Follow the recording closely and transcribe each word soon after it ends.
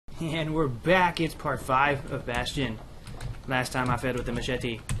And we're back. It's part 5 of Bastion. Last time I fed with the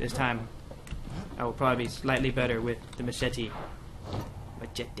machete. This time I will probably be slightly better with the machete.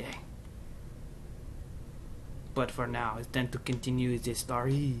 Machete. But for now, it's time to continue the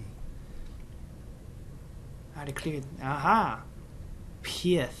story. I declared. Aha!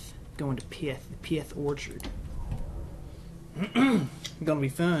 Pyth. Going to Pyth. The Pyth Orchard. Gonna be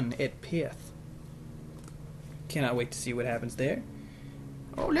fun at Pyth. Cannot wait to see what happens there.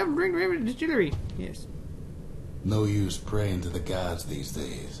 Oh, level drink distillery. Yes. No use praying to the gods these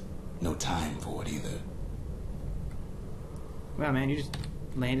days. No time for it either. Wow, man, you just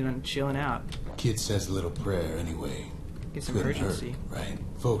landed on chilling out. Kid says a little prayer anyway. Get some Couldn't urgency. hurt, right?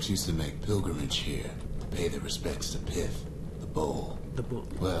 Folks used to make pilgrimage here to pay their respects to Pyth, the bull. The bull.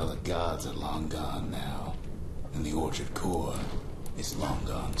 Well, the gods are long gone now. And the orchard core is long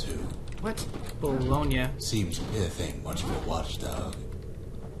gone too. What? Bologna. Seems Pyth ain't much of a watchdog.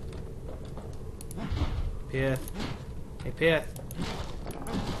 Pyth. Hey, Pyth.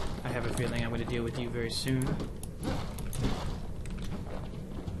 I have a feeling I'm going to deal with you very soon.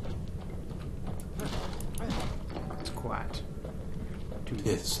 It's quiet.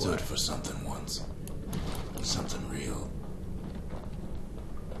 Pyth stood for something once. Something real.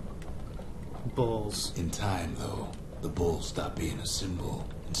 Bulls. In time, though, the bull stopped being a symbol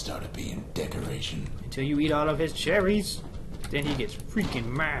and started being decoration. Until you eat all of his cherries, then he gets freaking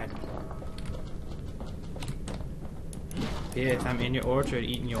mad. Pyth, I'm in your orchard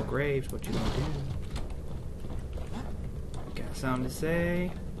eating your grapes. What you gonna do? Got something to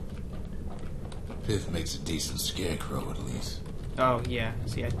say? Pyth makes a decent scarecrow, at least. Oh, yeah.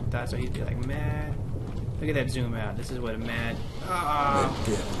 See, I thought so. He'd be like, mad. Look at that zoom out. This is what a mad... That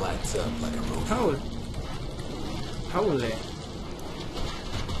Pyth lights up like a robot. How was it?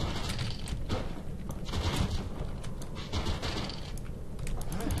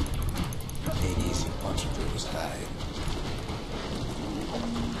 Ain't easy punching through his hide.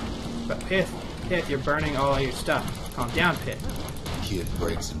 But Pyth, you're burning all your stuff. Calm down, Pyth. Kid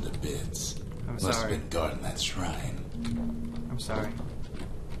breaks him to bits. I'm Must have sorry. been guarding that shrine. I'm sorry.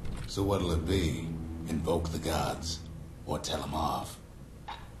 So what'll it be? Invoke the gods? Or tell them off?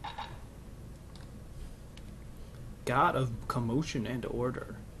 God of commotion and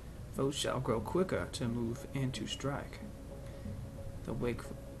order. Foes shall grow quicker to move and to strike. The wake...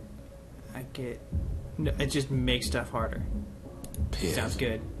 I get... No, it just makes stuff harder. Pyth. Sounds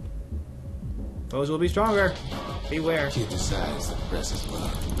good. Foes will be stronger. Beware. Kid decides to press his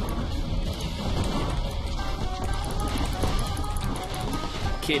luck.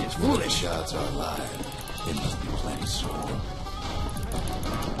 Kid is If the foolish. gods are alive, it must be plenty sore.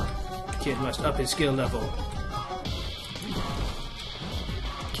 Kid must up his skill level.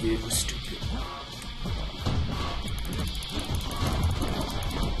 Kid was stupid.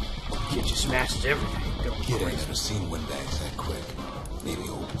 Kid just smashes everything. Don't Kid worry. ain't never seen windbags that quick. Maybe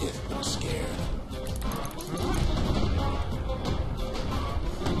old Pyth was scared.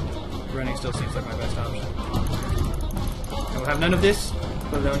 Running still seems like my best option. I will have none of this.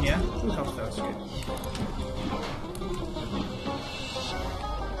 Bologna. Ooh, health, that was good.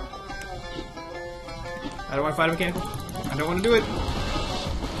 I don't want to fight a mechanical. I don't want to do it.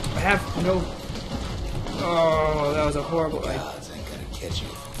 I have no... Oh, that was a horrible... Gods ain't gonna catch you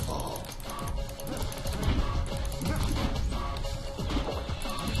if you fall.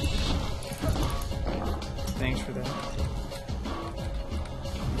 Thanks for that.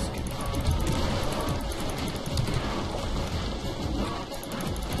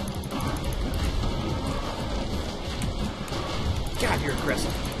 God, you're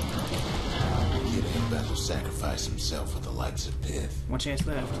aggressive. Kid ain't about to sacrifice himself for the likes of Pyth. One chance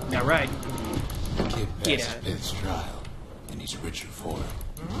left. Now, right. Kid Get passes out. Pyth's trial, and he's richer for it.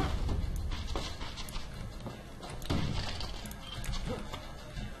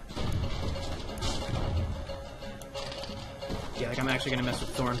 Yeah, like I'm actually gonna mess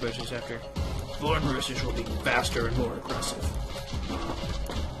with thorn bushes after. Thorn bushes will be faster and more aggressive.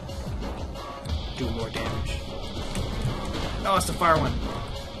 Do more damage. Oh, it's the fire one.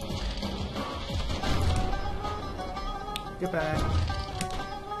 Goodbye.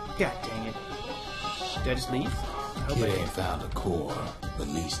 God dang it. Did I just leave? I hope Kid I ain't did. found a core, but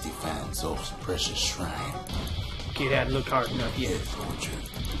at least he found Zolf's precious shrine. Kid hadn't looked hard enough yet. Pyth Orchard.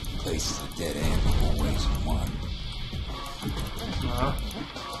 Place is a dead end in more ways than one.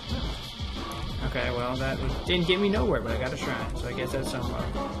 Okay, well, that didn't get me nowhere, but I got a shrine, so I guess that's somewhere.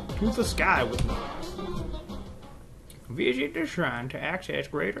 To the sky with me. Visit the shrine to access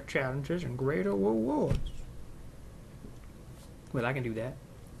greater challenges and greater rewards. Well, I can do that.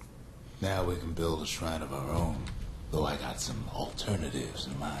 Now we can build a shrine of our own. Though I got some alternatives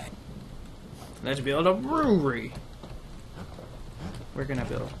in mind. Let's build a brewery. Where can I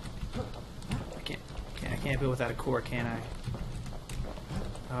build? I can't build without a core, can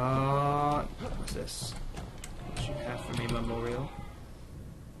I? What's this? What you have for me, memorial?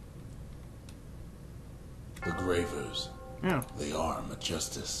 The Gravers. Oh. The arm of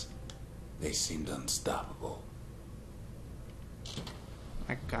justice. They seemed unstoppable.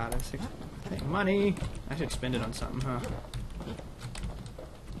 I got it. Money. I should spend it on something, huh?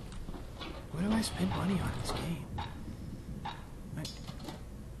 What do I spend money on in this game?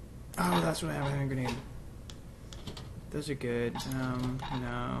 Oh, that's what I have. A hand grenade. Those are good.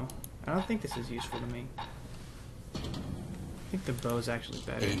 No. I don't think this is useful to me. I think the bow is actually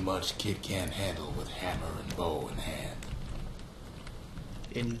better. Ain't much kid can't handle with hammer and bow in hand.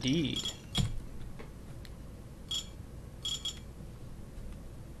 Indeed.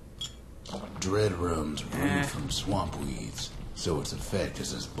 Dread rums brewed from swamp weeds, so its effect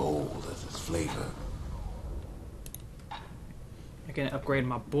is as bold as its flavor. I can upgrade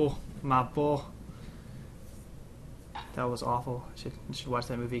my bull. That was awful. I should watch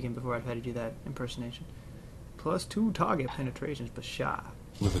that movie again before I try to do that impersonation. +2 target penetrations per shot.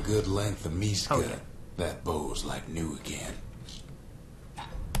 With a good length of Miska, Oh, yeah. that bow's like new again.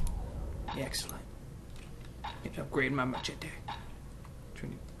 Excellent. Upgrade my machete.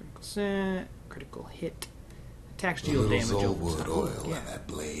 20% critical hit. Attack The deal little damage over Zolwood time. oil Yeah. and that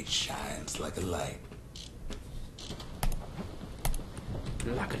blade shines like a light.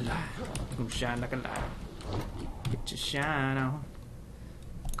 Like a light. You gonna shine like a light. Get your shine on.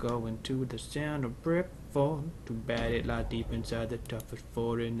 Going to the Cinder brick fort. Too bad it lies deep inside the toughest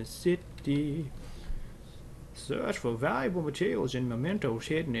fort in the city. Search for valuable materials and mementos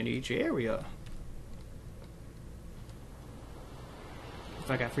hidden in each area. If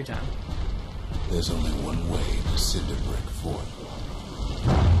I got free time. There's only one way to Cinder Brick Fort.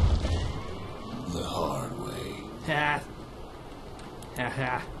 The hard way. Ha! Ha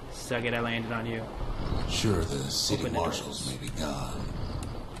ha! Suck it, I landed on you. Sure, the city Open the marshals doors. may be gone,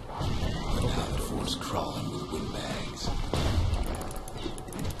 but now the fort's crawling with windbags.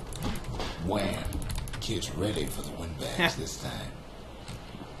 Wham! Kid's ready for the windbags this time.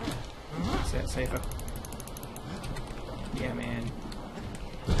 Is that safer? Yeah, man.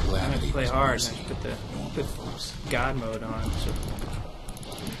 The I'm gonna calamity play was hard and I mercy. should put Normal folks. God mode on. So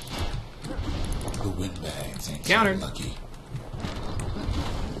The windbags ain't Countered. so lucky.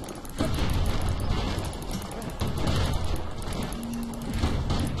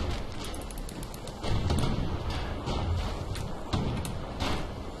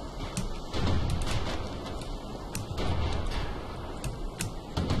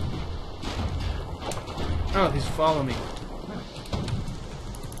 oh, these follow me.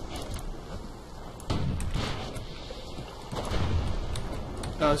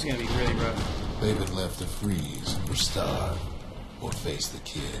 Oh, this is gonna be really rough. They've been left to freeze or starve or face the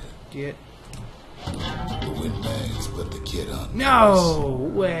kid. Get The windbags put the kid on.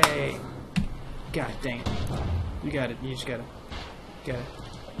 no way! God dang it! You got it. You just gotta get it.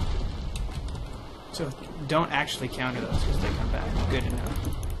 So don't actually counter those because they come back. Good enough.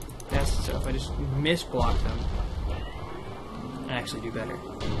 That's so. If I just miss block them, I actually do better.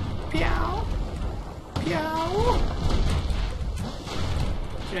 Pew! Pew!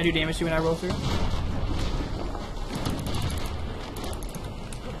 Should I do damage to when I roll through?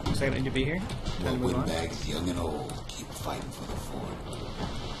 Looks like I need to be here. Time Well, to move on. windbags, young and old, keep fighting for the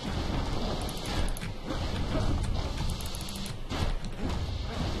fort.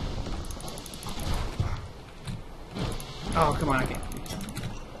 Oh, come on, I can't.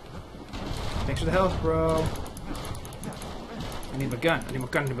 Thanks for the health, bro. I need my gun. I need my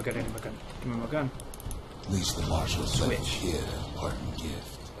gun. I need my gun. I need my gun. Give me my gun. At least the marshals let the Switch. kid a parting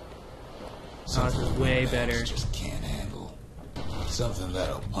gift. Oh, this is the way windbags better. Just can't handle. Something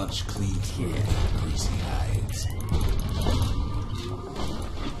that'll punch clean through their greasy hides.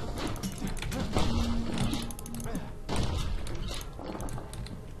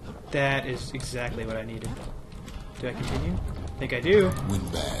 That is exactly what I needed. Do I continue? I think I do.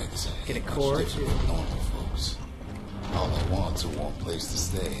 Windbags Get a ain't much core, different too. from normal folks. All they want's a warm place to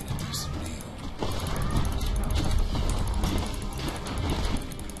stay and a decent meal.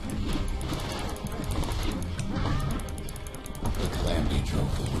 The calamity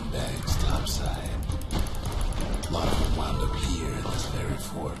drove the windbags topside. A lot of them wound up here in this very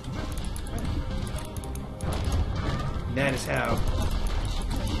fort. That is how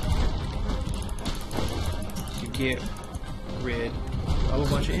you get rid of a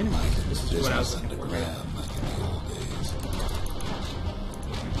bunch of enemies. This is what I was looking for. underground like in the old days.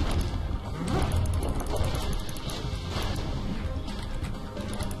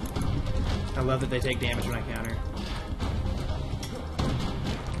 I love that they take damage when I counter.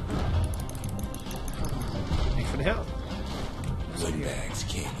 Thanks for the help. Windbags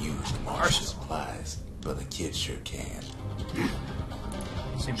can't use the martial supplies, but the kids sure can.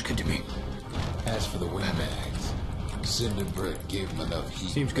 Seems good to me. As for the windbags, Cinder Brick gave them enough heat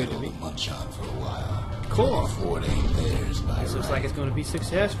Seems good to metal me. munch on for a while. Cool. Fort ain't theirs by This looks right. like it's going to be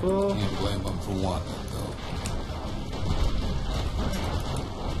successful. Can't blame them for wanting it, though.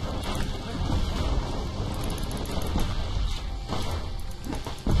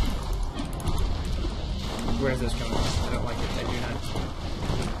 Where is this coming from? I don't like it. I do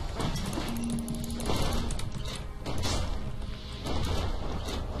not.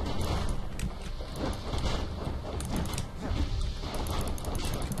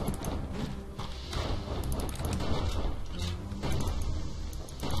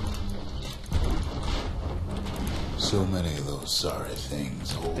 So many of those sorry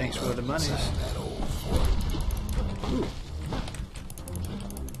things hold Thanks for up the monies. inside that old fort. Ooh.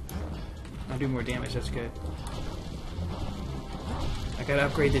 I'll do more damage. That's good. I gotta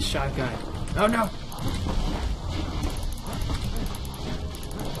upgrade this shotgun. Oh no!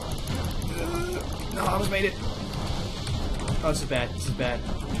 No, I almost made it. Oh, this is bad. This is bad.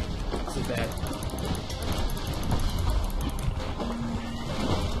 This is bad.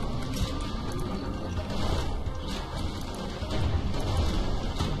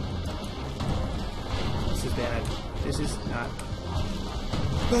 This is bad. This is not.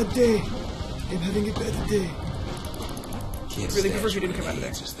 Bad day. I'm having a bad day. Kids Really prefer if you didn't come out of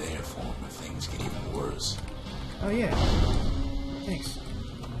there. is there for them if things get even worse. Oh yeah. Thanks.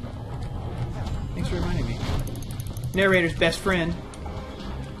 Thanks for reminding me. Narrator's best friend.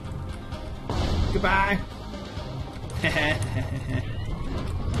 Goodbye.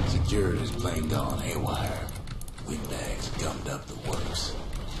 Security's plain gone haywire. Windbags gummed up the works.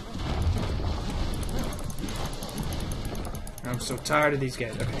 I'm so tired of these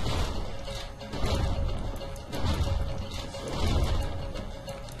guys. Okay.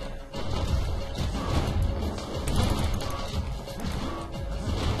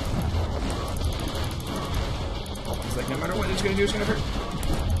 It's like no matter what it's gonna do, it's gonna hurt.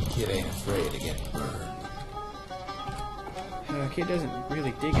 Kid ain't afraid of getting burned. Kid doesn't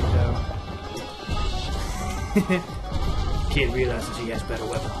really dig it though. Kid realizes he has better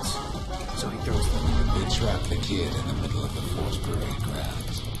weapons, so he throws them. They trapped the kid in the middle of the Force Parade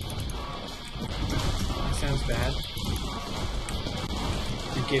grounds. That sounds bad.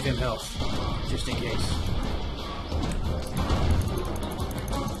 And give him health, just in case.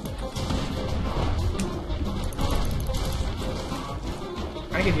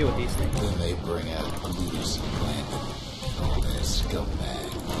 I can deal with these things. Then they bring out Glutus and Landon and all their scumbag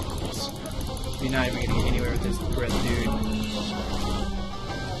uncles. You're not even gonna get anywhere with this breath, dude.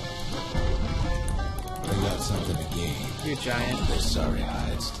 They got something to gain. You're a giant. Their sorry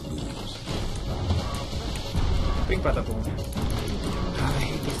hides to lose. Big brother boom. God, I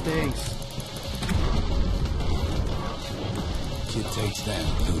hate these things. Kid takes down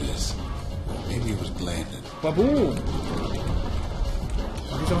Glutus. Maybe it was Glandon. Baboom!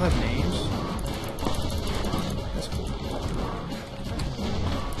 These all have names. That's cool.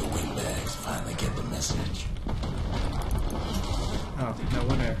 The windbags finally get the message. Oh, no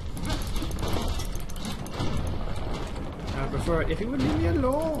wonder. I prefer it if you would leave me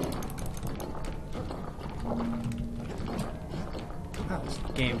alone. Wow, this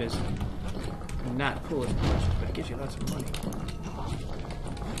game does not pull as much, but it gives you lots of money.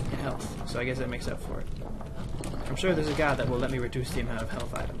 And health, so I guess that makes up for it. I'm sure there's a god that will let me reduce the amount of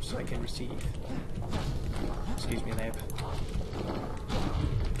health items so I can receive. Excuse me, lamp.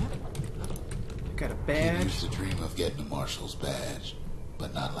 Got a Kid badge. used to dream of getting a marshal's badge,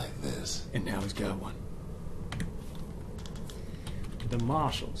 but not like this. And now he's got one. The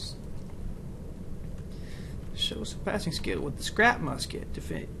marshals. Show surpassing skill with the scrap musket.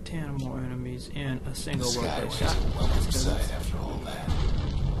 Defeat 10 or more enemies in a The single sky workplace was shot. a welcome sight after all that.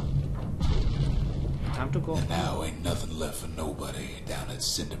 Time to go. And now ain't nothing left for nobody down at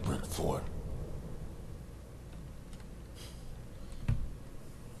Cinder Brick Fort.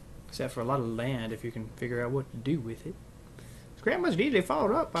 Except for a lot of land if you can figure out what to do with it. Scrap must easily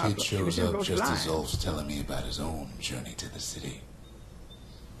followed up by Kid shows up just as Ulf's telling me about his own journey to the city.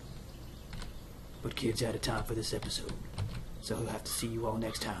 But Kid's out of time for this episode. So he'll have to see you all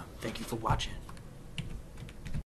next time. Thank you for watching.